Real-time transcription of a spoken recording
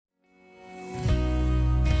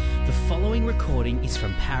following recording is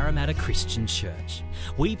from Parramatta Christian Church.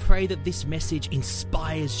 We pray that this message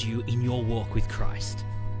inspires you in your walk with Christ.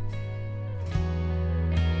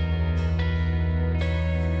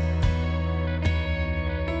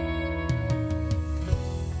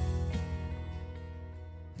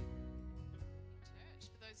 For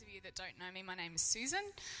those of you that don't know me, my name is Susan.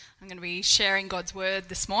 I'm going to be sharing God's Word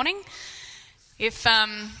this morning. If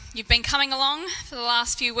you've been coming along for the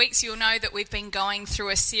last few weeks, you'll know that we've been going through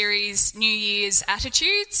a series, New Year's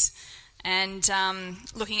Attitudes, and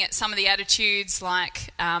looking at some of the attitudes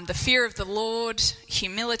like the fear of the Lord,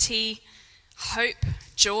 humility, hope,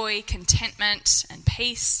 joy, contentment, and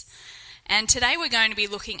peace. And today we're going to be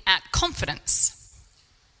looking at confidence.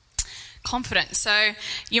 Confidence. So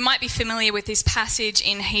you might be familiar with this passage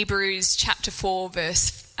in Hebrews chapter 4,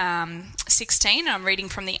 verse 16. I'm reading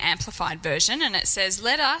from the Amplified Version, and it says,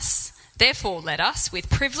 Therefore let us, with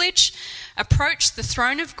privilege, approach the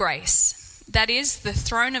throne of grace, that is, the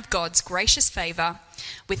throne of God's gracious favour,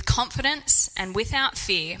 with confidence and without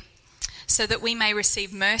fear, so that we may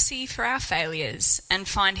receive mercy for our failures and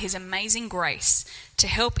find his amazing grace to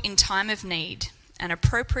help in time of need, an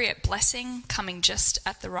appropriate blessing coming just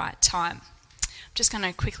at the right time. I'm just going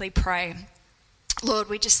to quickly pray. Lord,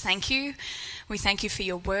 we just thank you. We thank you for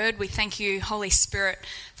your word. We thank you, Holy Spirit,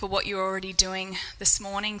 for what you're already doing this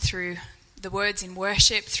morning through the words in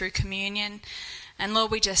worship, through communion. And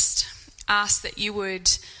Lord, we just ask that you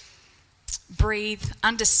would breathe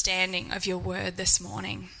understanding of your word this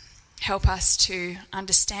morning. Help us to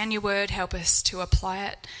understand your word. Help us to apply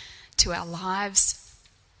it to our lives.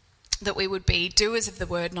 That we would be doers of the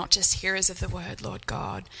word, not just hearers of the word, Lord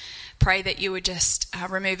God. Pray that you would just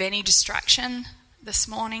remove any distraction this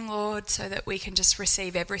morning, Lord, so that we can just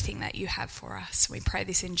receive everything that you have for us. We pray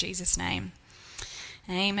this in Jesus' name.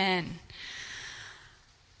 Amen.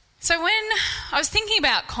 So when I was thinking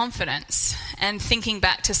about confidence and thinking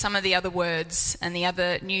back to some of the other words and the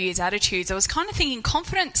other New Year's attitudes, I was kind of thinking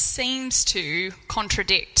confidence seems to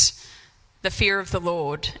contradict the fear of the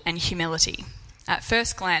Lord and humility. At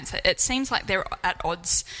first glance, it seems like they're at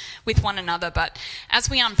odds with one another, but as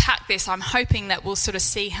we unpack this, I'm hoping that we'll sort of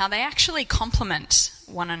see how they actually complement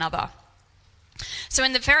one another. So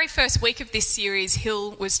in the very first week of this series,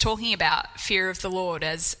 Hill was talking about fear of the Lord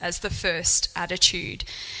as the first attitude,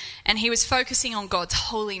 and he was focusing on God's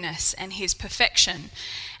holiness and his perfection.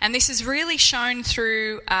 And this is really shown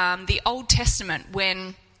through the Old Testament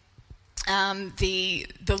when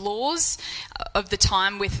the laws of the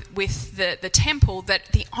time with the temple, that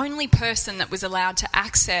the only person that was allowed to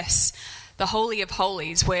access the Holy of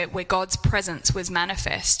Holies, where God's presence was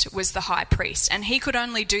manifest, was the high priest. And he could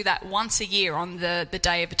only do that once a year on the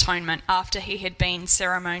Day of Atonement after he had been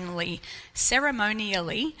ceremonially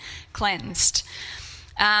cleansed.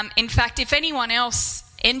 In fact, if anyone else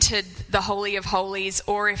entered the Holy of Holies,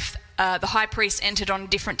 or if the high priest entered on a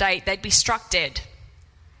different day, they'd be struck dead.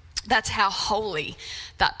 That's how holy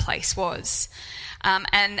that place was.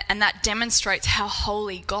 And that demonstrates how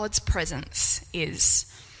holy God's presence is.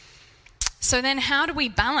 So then how do we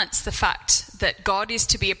balance the fact that God is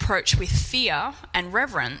to be approached with fear and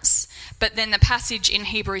reverence, but then the passage in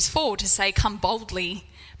Hebrews 4 to say, come boldly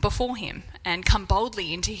before him and come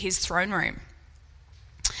boldly into his throne room?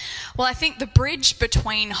 Well, I think the bridge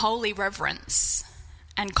between holy reverence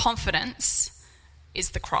and confidence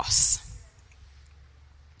is the cross.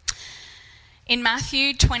 In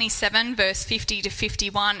Matthew 27, verse 50 to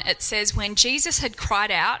 51, it says, when Jesus had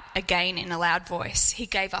cried out again in a loud voice, he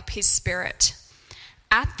gave up his spirit.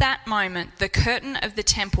 At that moment, the curtain of the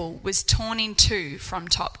temple was torn in two from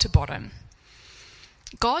top to bottom.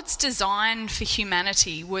 God's design for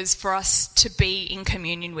humanity was for us to be in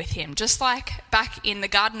communion with him. Just like back in the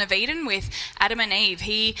Garden of Eden with Adam and Eve,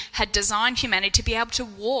 he had designed humanity to be able to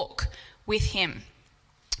walk with him.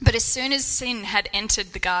 But as soon as sin had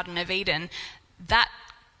entered the Garden of Eden, that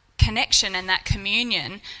connection and that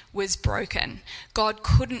communion was broken. God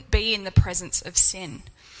couldn't be in the presence of sin.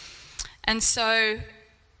 And so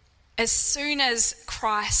as soon as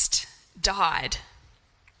Christ died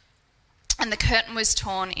and the curtain was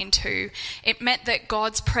torn in two, it meant that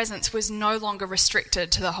God's presence was no longer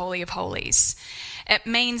restricted to the Holy of Holies. It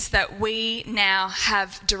means that we now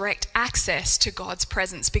have direct access to God's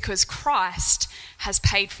presence because Christ has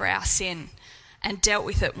paid for our sin and dealt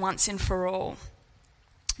with it once and for all.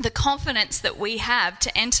 The confidence that we have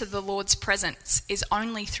to enter the Lord's presence is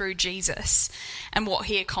only through Jesus and what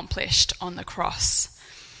he accomplished on the cross.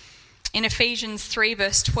 In Ephesians 3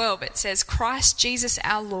 verse 12 it says, Christ Jesus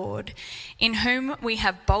our Lord, in whom we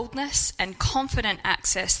have boldness and confident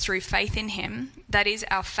access through faith in him. That is,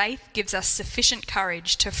 our faith gives us sufficient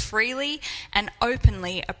courage to freely and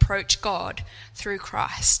openly approach God through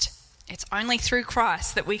Christ. It's only through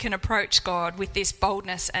Christ that we can approach God with this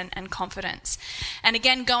boldness and confidence. And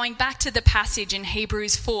again, going back to the passage in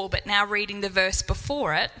Hebrews 4, but now reading the verse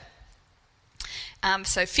before it,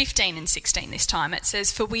 so 15 and 16 this time, it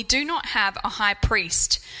says, For we do not have a high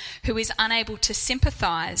priest who is unable to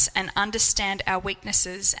sympathize and understand our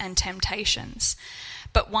weaknesses and temptations,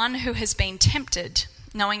 but one who has been tempted,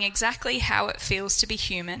 knowing exactly how it feels to be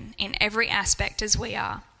human in every aspect as we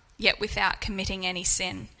are, yet without committing any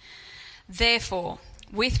sin. Therefore,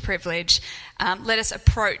 with privilege, let us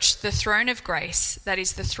approach the throne of grace, that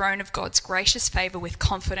is the throne of God's gracious favour, with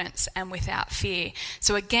confidence and without fear.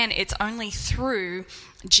 So again, it's only through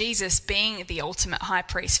Jesus being the ultimate high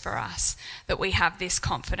priest for us that we have this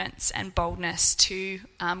confidence and boldness to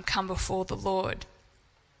come before the Lord.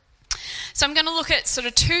 So I'm going to look at sort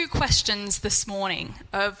of two questions this morning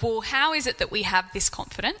of, well, how is it that we have this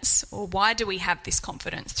confidence, or why do we have this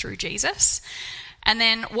confidence through Jesus? And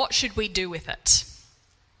then what should we do with it?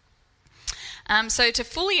 So to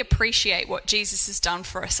fully appreciate what Jesus has done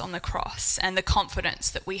for us on the cross and the confidence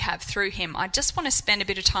that we have through him, I just want to spend a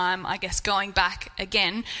bit of time, I guess, going back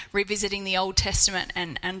again, revisiting the Old Testament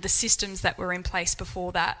and the systems that were in place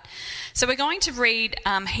before that. So we're going to read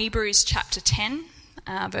Hebrews chapter 10,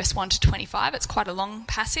 verse 1 to 25. It's quite a long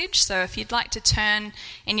passage, so if you'd like to turn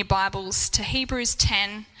in your Bibles to Hebrews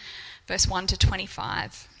 10, verse 1 to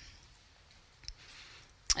 25.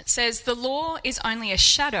 It says, The law is only a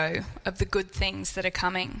shadow of the good things that are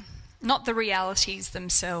coming, not the realities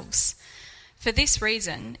themselves. For this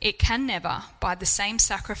reason, it can never, by the same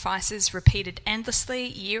sacrifices repeated endlessly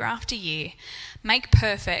year after year, make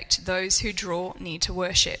perfect those who draw near to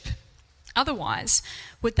worship. Otherwise,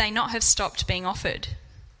 would they not have stopped being offered?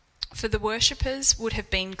 For the worshippers would have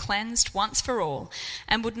been cleansed once for all,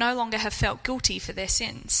 and would no longer have felt guilty for their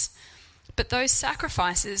sins. But those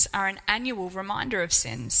sacrifices are an annual reminder of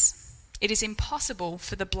sins. It is impossible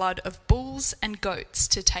for the blood of bulls and goats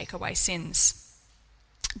to take away sins.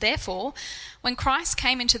 Therefore, when Christ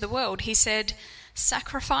came into the world, he said,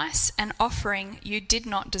 Sacrifice and offering you did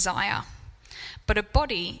not desire, but a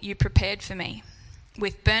body you prepared for me.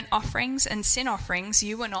 With burnt offerings and sin offerings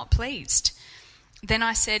you were not pleased. Then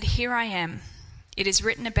I said, Here I am. It is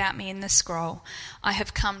written about me in the scroll. I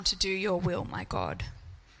have come to do your will, my God.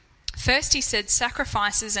 First he said,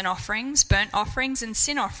 Sacrifices and offerings, burnt offerings and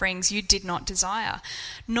sin offerings you did not desire,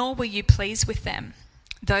 nor were you pleased with them,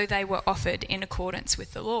 though they were offered in accordance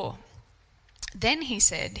with the law. Then he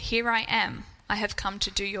said, Here I am, I have come to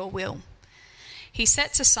do your will. He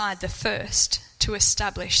sets aside the first to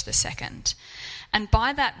establish the second, and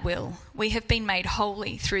by that will we have been made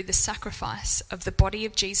holy through the sacrifice of the body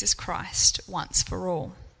of Jesus Christ once for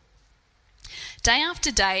all. Day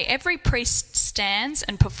after day, every priest stands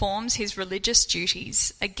and performs his religious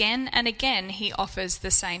duties. Again and again he offers the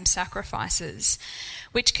same sacrifices,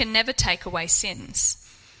 which can never take away sins.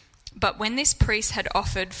 But when this priest had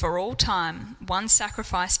offered for all time one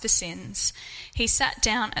sacrifice for sins, he sat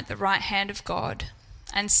down at the right hand of God,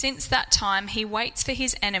 and since that time he waits for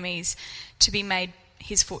his enemies to be made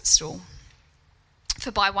his footstool.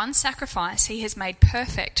 For by one sacrifice he has made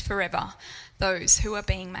perfect forever those who are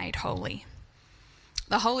being made holy.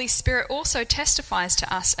 The Holy Spirit also testifies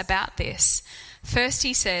to us about this. First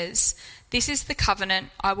he says, This is the covenant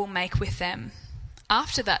I will make with them.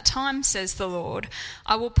 After that time, says the Lord,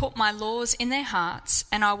 I will put my laws in their hearts,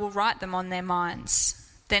 and I will write them on their minds.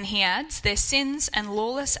 Then he adds, Their sins and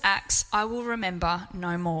lawless acts I will remember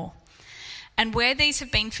no more. And where these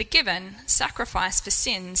have been forgiven, sacrifice for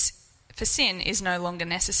sin is no longer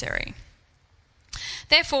necessary.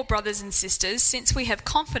 Therefore, brothers and sisters, since we have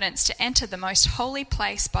confidence to enter the most holy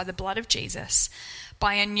place by the blood of Jesus,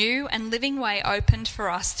 by a new and living way opened for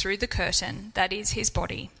us through the curtain, that is his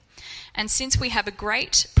body, and since we have a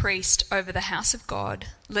great priest over the house of God,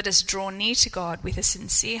 let us draw near to God with a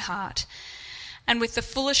sincere heart and with the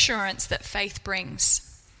full assurance that faith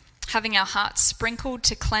brings, having our hearts sprinkled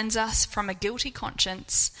to cleanse us from a guilty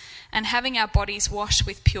conscience and having our bodies washed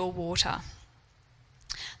with pure water.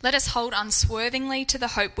 Let us hold unswervingly to the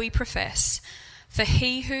hope we profess, for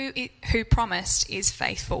he who promised is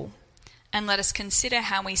faithful. And let us consider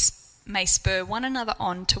how we may spur one another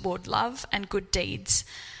on toward love and good deeds,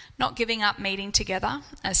 not giving up meeting together,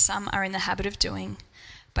 as some are in the habit of doing,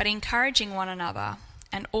 but encouraging one another,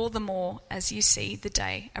 and all the more as you see the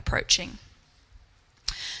day approaching.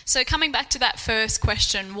 So coming back to that first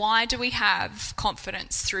question, why do we have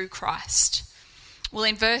confidence through Christ? Well,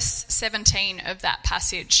 in verse 17 of that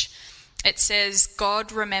passage, it says,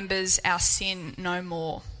 God remembers our sin no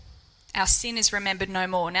more. Our sin is remembered no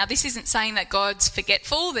more. Now, this isn't saying that God's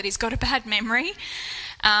forgetful, that he's got a bad memory,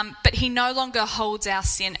 but he no longer holds our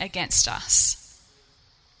sin against us.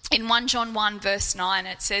 In 1 John 1 verse 9,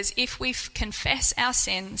 it says, if we confess our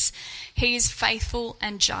sins, he is faithful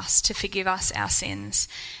and just to forgive us our sins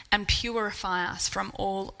and purify us from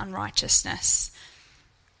all unrighteousness.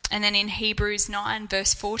 And then in Hebrews 9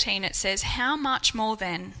 verse 14, it says, how much more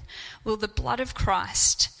then will the blood of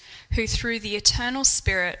Christ, who through the eternal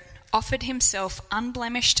Spirit offered himself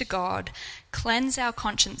unblemished to God, cleanse our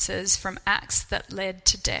consciences from acts that led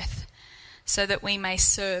to death, so that we may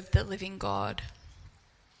serve the living God.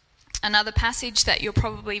 Another passage that you're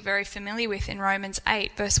probably very familiar with in Romans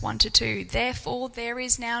 8, verse 1-2. Therefore, there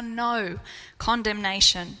is now no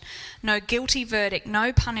condemnation, no guilty verdict,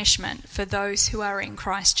 no punishment for those who are in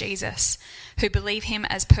Christ Jesus, who believe him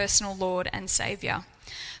as personal Lord and Saviour.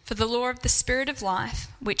 For the law of the Spirit of life,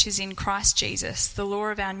 which is in Christ Jesus, the law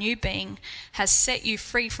of our new being, has set you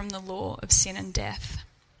free from the law of sin and death.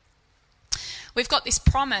 We've got this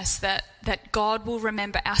promise that God will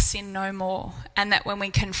remember our sin no more, and that when we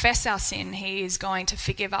confess our sin, he is going to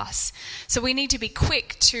forgive us. So we need to be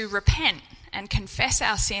quick to repent and confess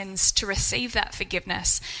our sins, to receive that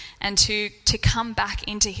forgiveness, and to come back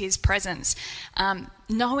into his presence,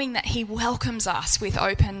 knowing that he welcomes us with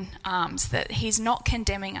open arms, that he's not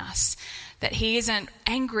condemning us, that he isn't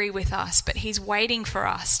angry with us, but he's waiting for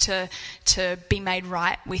us to be made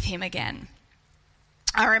right with him again.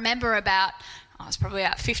 I remember it was probably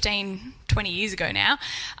about 15, 20 years ago now,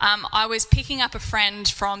 I was picking up a friend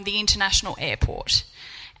from the international airport,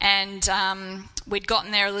 and we'd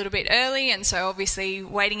gotten there a little bit early, and so obviously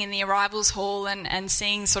waiting in the arrivals hall and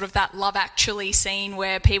seeing sort of that Love Actually scene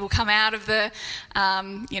where people come out of the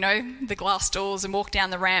glass doors and walk down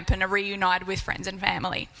the ramp and are reunited with friends and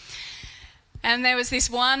family. And there was this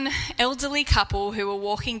one elderly couple who were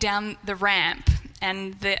walking down the ramp,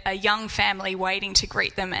 and a young family waiting to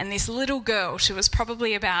greet them. And this little girl, she was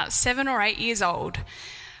probably about 7 or 8 years old,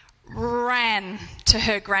 ran to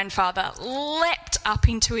her grandfather, leapt up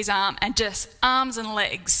into his arm, and just arms and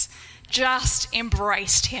legs just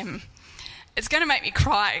embraced him. It's going to make me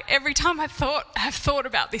cry. Every time I've thought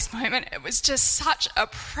about this moment, it was just such a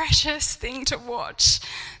precious thing to watch.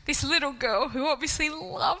 This little girl who obviously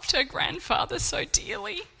loved her grandfather so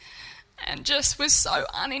dearly and just was so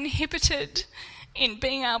uninhibited in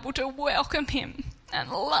being able to welcome him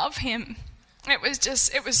and love him. It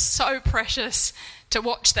was so precious to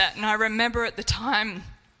watch that. And I remember at the time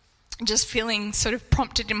just feeling sort of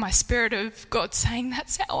prompted in my spirit of God saying,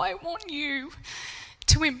 that's how I want you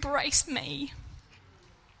to embrace me.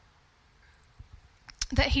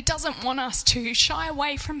 That he doesn't want us to shy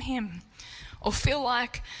away from him or feel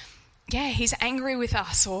like, he's angry with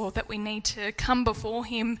us, or that we need to come before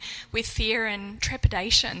him with fear and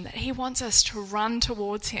trepidation, that he wants us to run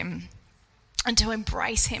towards him and to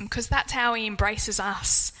embrace him, because that's how he embraces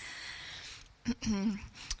us.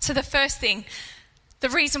 So the first thing, the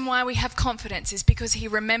reason why we have confidence is because he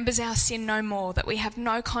remembers our sin no more, that we have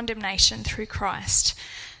no condemnation through Christ.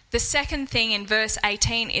 The second thing in verse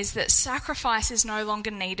 18 is that sacrifice is no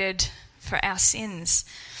longer needed for our sins.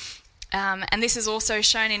 And this is also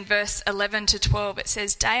shown in verse 11-12. It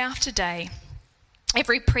says, day after day,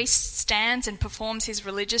 every priest stands and performs his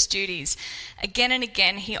religious duties. Again and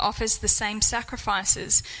again, he offers the same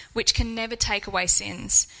sacrifices, which can never take away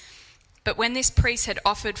sins. But when this priest had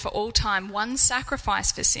offered for all time one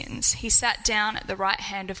sacrifice for sins, he sat down at the right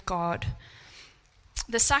hand of God.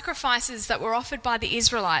 The sacrifices that were offered by the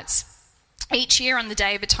Israelites each year on the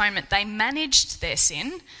Day of Atonement, they managed their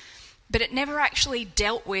sin, but it never actually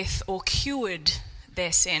dealt with or cured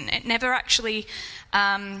their sin. It never actually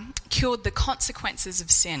cured the consequences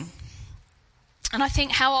of sin. And I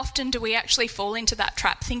think, how often do we actually fall into that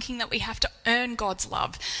trap, thinking that we have to earn God's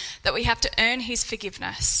love, that we have to earn his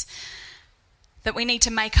forgiveness, that we need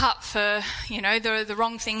to make up for, the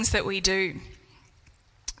wrong things that we do.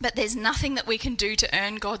 But there's nothing that we can do to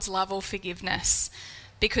earn God's love or forgiveness,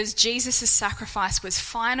 because Jesus' sacrifice was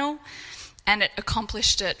final and it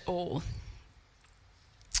accomplished it all.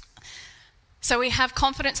 So we have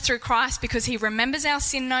confidence through Christ because he remembers our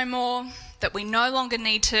sin no more, that we no longer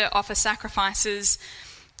need to offer sacrifices.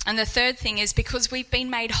 And the third thing is because we've been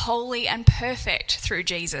made holy and perfect through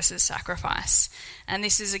Jesus' sacrifice. And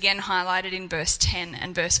this is again highlighted in verse 10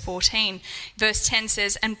 and verse 14. Verse 10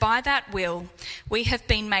 says, and by that will we have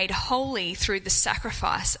been made holy through the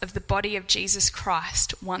sacrifice of the body of Jesus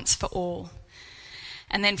Christ once for all.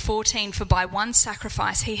 And then 14, for by one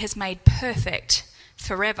sacrifice he has made perfect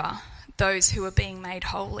forever those who are being made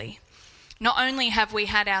holy. Not only have we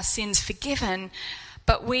had our sins forgiven,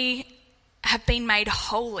 but we have been made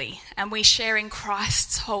holy, and we share in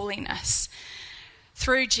Christ's holiness.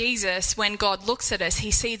 Through Jesus, when God looks at us,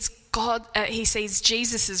 he sees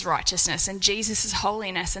Jesus' righteousness and Jesus'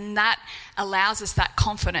 holiness, and that allows us that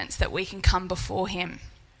confidence that we can come before him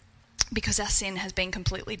because our sin has been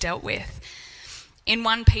completely dealt with. In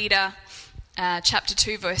 1 Peter chapter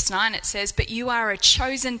 2 verse 9, it says, "But you are a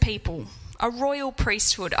chosen people, a royal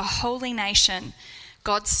priesthood, a holy nation,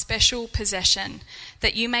 God's special possession,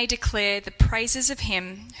 that you may declare the praises of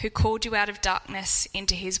him who called you out of darkness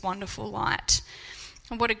into his wonderful light."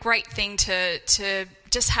 And what a great thing to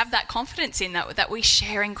just have that confidence in that we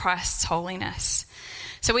share in Christ's holiness.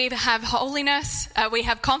 So we have holiness, we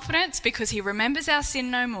have confidence because he remembers our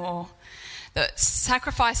sin no more, that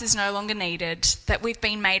sacrifice is no longer needed, that we've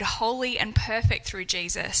been made holy and perfect through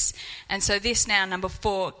Jesus. And so this now, number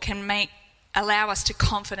 4, can allow us to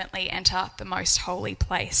confidently enter the most holy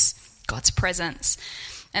place, God's presence.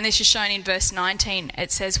 And this is shown in verse 19.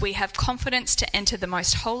 It says, "We have confidence to enter the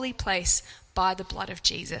most holy place by the blood of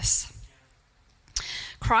Jesus."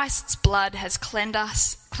 Christ's blood has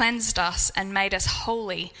cleansed us and made us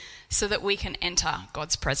holy so that we can enter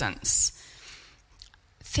God's presence.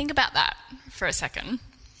 Think about that for a second.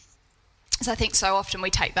 Because I think so often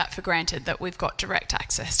we take that for granted, that we've got direct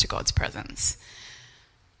access to God's presence.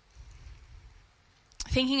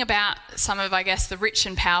 Thinking about some of, I guess, the rich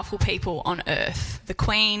and powerful people on earth, the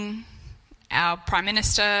Queen, our Prime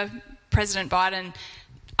Minister, President Biden,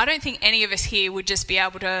 I don't think any of us here would just be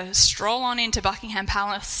able to stroll on into Buckingham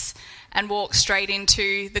Palace and walk straight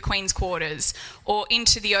into the Queen's quarters or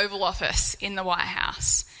into the Oval Office in the White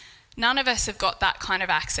House. None of us have got that kind of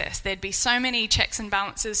access. There'd be so many checks and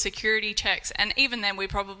balances, security checks, and even then we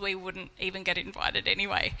probably wouldn't even get invited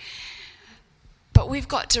anyway. But we've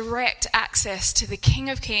got direct access to the King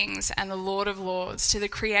of Kings and the Lord of Lords, to the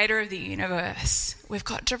Creator of the universe. We've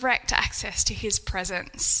got direct access to his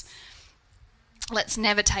presence. Let's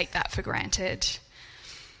never take that for granted.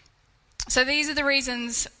 So these are the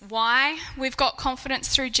reasons why we've got confidence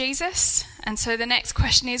through Jesus. And so the next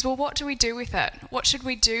question is, well, what do we do with it? What should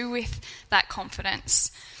we do with that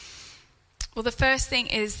confidence? Well, the first thing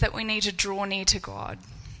is that we need to draw near to God.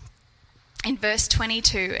 In verse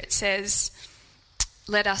 22, it says,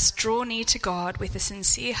 "Let us draw near to God with a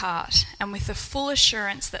sincere heart and with the full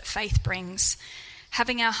assurance that faith brings,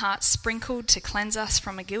 having our hearts sprinkled to cleanse us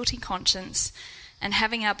from a guilty conscience and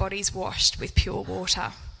having our bodies washed with pure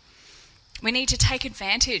water." We need to take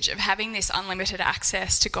advantage of having this unlimited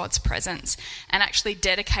access to God's presence and actually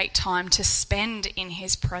dedicate time to spend in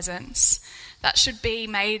his presence. That should be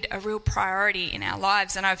made a real priority in our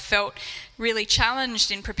lives. And I've felt really challenged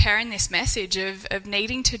in preparing this message of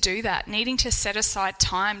needing to do that, needing to set aside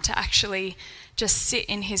time to actually just sit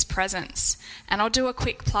in his presence. And I'll do a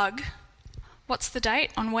quick plug. What's the date?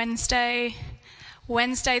 On Wednesday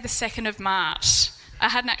the 2nd of March. I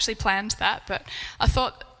hadn't actually planned that, but I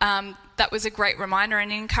thought that was a great reminder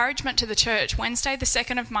and encouragement to the church. Wednesday the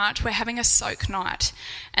 2nd of March, we're having a soak night.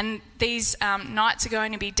 And these nights are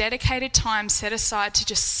going to be dedicated time set aside to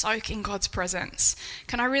just soak in God's presence.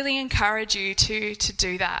 Can I really encourage you to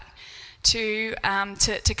do that? To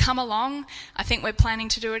come along. I think we're planning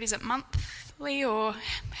to do it, is it monthly or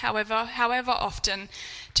however often,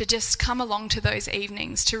 to just come along to those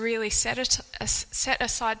evenings, to really set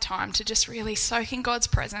aside time to just really soak in God's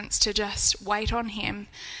presence, to just wait on him,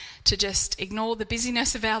 to just ignore the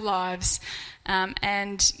busyness of our lives.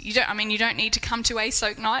 And you don't need to come to a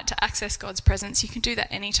soak night to access God's presence. You can do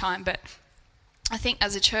that anytime. But I think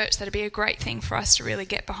as a church, that'd be a great thing for us to really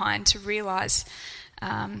get behind, to realise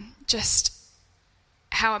just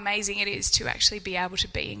how amazing it is to actually be able to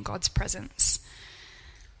be in God's presence.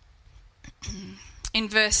 In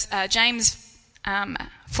James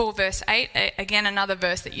 4 verse 8, again another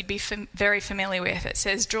verse that you'd be very familiar with, it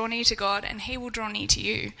says, "Draw near to God and he will draw near to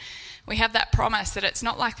you." We have that promise that it's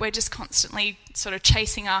not like we're just constantly sort of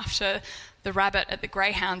chasing after the rabbit at the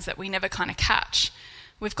greyhounds that we never kind of catch.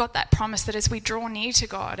 We've got that promise that as we draw near to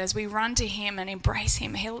God, as we run to him and embrace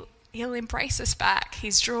him, he'll embrace us back.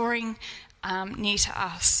 He's drawing near to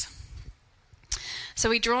us. So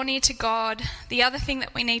we draw near to God. The other thing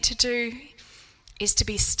that we need to do is to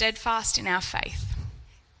be steadfast in our faith.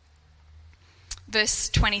 Verse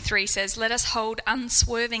 23 says, "Let us hold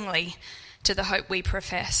unswervingly to the hope we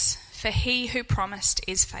profess, for he who promised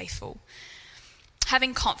is faithful."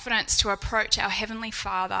 Having confidence to approach our Heavenly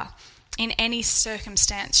Father in any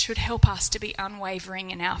circumstance should help us to be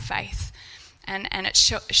unwavering in our faith. and it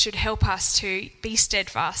should help us to be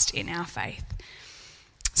steadfast in our faith.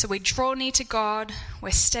 So we draw near to God,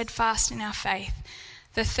 we're steadfast in our faith.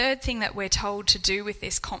 The third thing that we're told to do with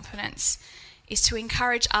this confidence is to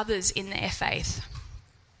encourage others in their faith.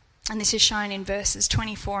 And this is shown in verses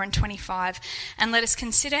 24 and 25. And let us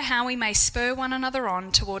consider how we may spur one another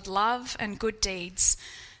on toward love and good deeds,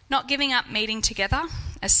 not giving up meeting together,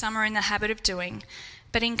 as some are in the habit of doing,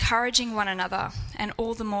 but encouraging one another, and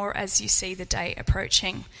all the more as you see the day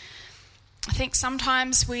approaching. I think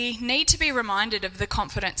sometimes we need to be reminded of the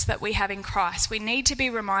confidence that we have in Christ. We need to be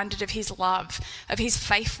reminded of his love, of his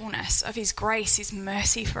faithfulness, of his grace, his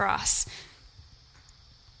mercy for us.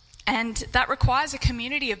 And that requires a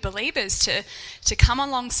community of believers to come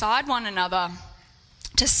alongside one another,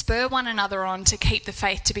 to spur one another on, to keep the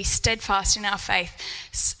faith, to be steadfast in our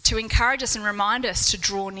faith, to encourage us and remind us to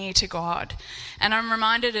draw near to God. And I'm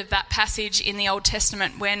reminded of that passage in the Old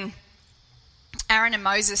Testament when Aaron and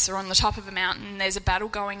Moses are on the top of a mountain, there's a battle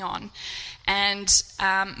going on, and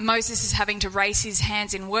Moses is having to raise his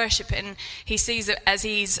hands in worship, and he sees that as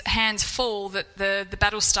his hands fall that the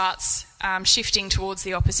battle starts shifting towards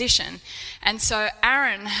the opposition. And so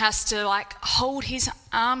Aaron has to hold his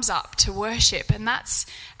arms up to worship, and that's,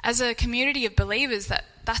 as a community of believers,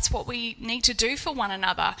 that's what we need to do for one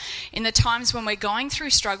another in the times when we're going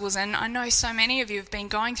through struggles. And I know so many of you have been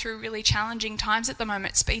going through really challenging times at the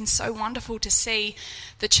moment. It's been so wonderful to see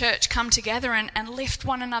the church come together and lift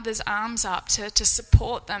one another's arms up, to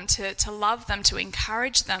support them, to love them, to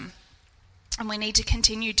encourage them. And we need to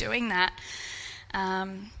continue doing that.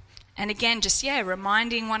 And again, just,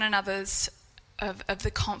 reminding one another's of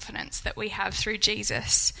the confidence that we have through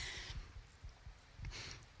Jesus.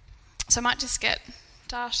 So I might just get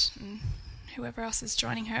Dash and whoever else is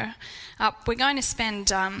joining her up. We're going to spend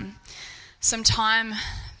some time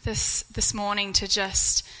this morning to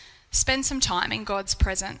just spend some time in God's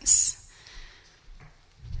presence.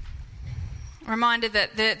 Reminder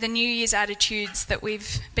that the New Year's attitudes that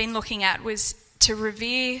we've been looking at was to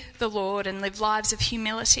revere the Lord and live lives of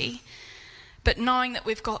humility, but knowing that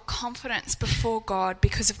we've got confidence before God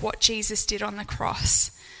because of what Jesus did on the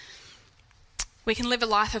cross. We can live a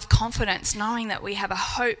life of confidence knowing that we have a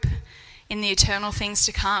hope in the eternal things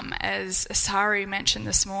to come, as Asaru mentioned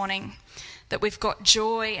this morning, that we've got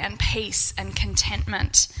joy and peace and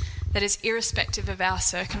contentment that is irrespective of our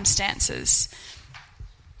circumstances.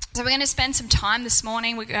 So we're going to spend some time this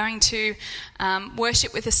morning. We're going to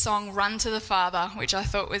worship with the song Run to the Father, which I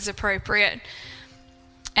thought was appropriate.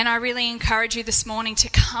 And I really encourage you this morning to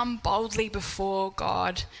come boldly before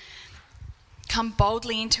God. Come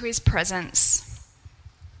boldly into his presence.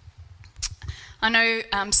 I know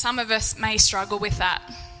some of us may struggle with that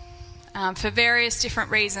for various different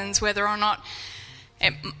reasons, whether or not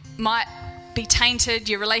it might be tainted,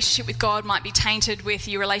 your relationship with God might be tainted with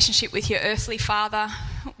your relationship with your earthly father,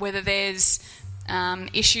 whether there's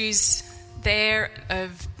issues there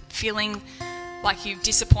of feeling like you've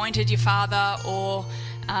disappointed your father, or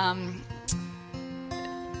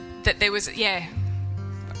that there was, a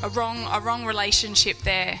wrong relationship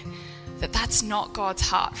there, that's not God's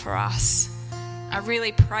heart for us. I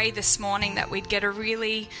really pray this morning that we'd get a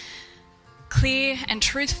really clear and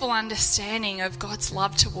truthful understanding of God's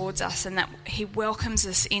love towards us, and that he welcomes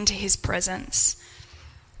us into his presence.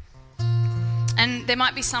 And there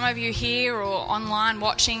might be some of you here or online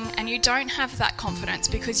watching and you don't have that confidence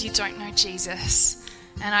because you don't know Jesus.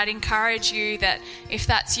 And I'd encourage you that if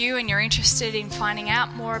that's you and you're interested in finding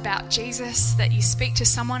out more about Jesus, that you speak to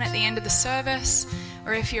someone at the end of the service,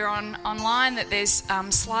 or if you're online, that there's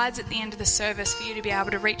slides at the end of the service for you to be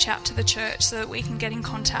able to reach out to the church so that we can get in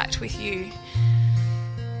contact with you.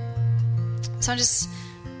 So I'm just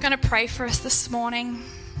going to pray for us this morning.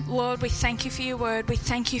 Lord, we thank you for your word. We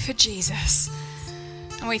thank you for Jesus.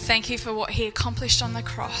 And we thank you for what he accomplished on the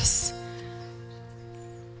cross.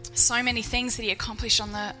 So many things that he accomplished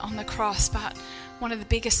on the cross, but one of the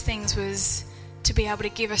biggest things was to be able to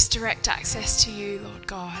give us direct access to you, Lord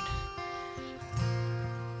God.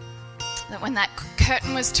 That when that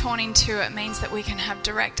curtain was torn in two, it means that we can have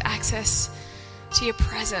direct access to your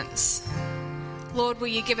presence. Lord, will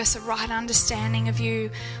you give us a right understanding of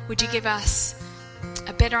you? Would you give us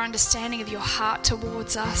a better understanding of your heart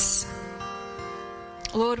towards us?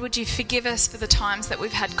 Lord, would you forgive us for the times that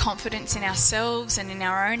we've had confidence in ourselves and in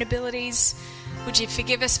our own abilities? Would you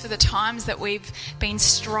forgive us for the times that we've been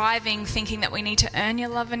striving, thinking that we need to earn your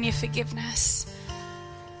love and your forgiveness?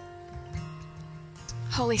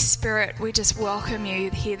 Holy Spirit, we just welcome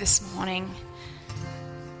you here this morning.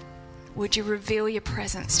 Would you reveal your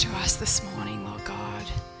presence to us this morning, Lord God?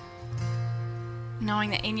 Knowing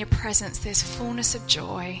that in your presence there's fullness of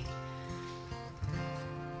joy.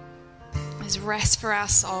 finds rest for our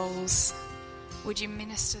souls. Would you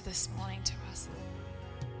minister this morning to us, Lord?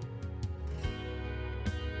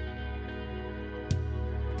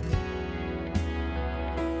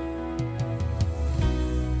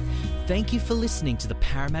 Thank you for listening to the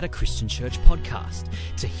Parramatta Christian Church podcast.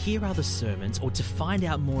 To hear other sermons or to find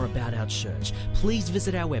out more about our church, please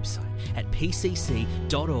visit our website at pcc.org.au.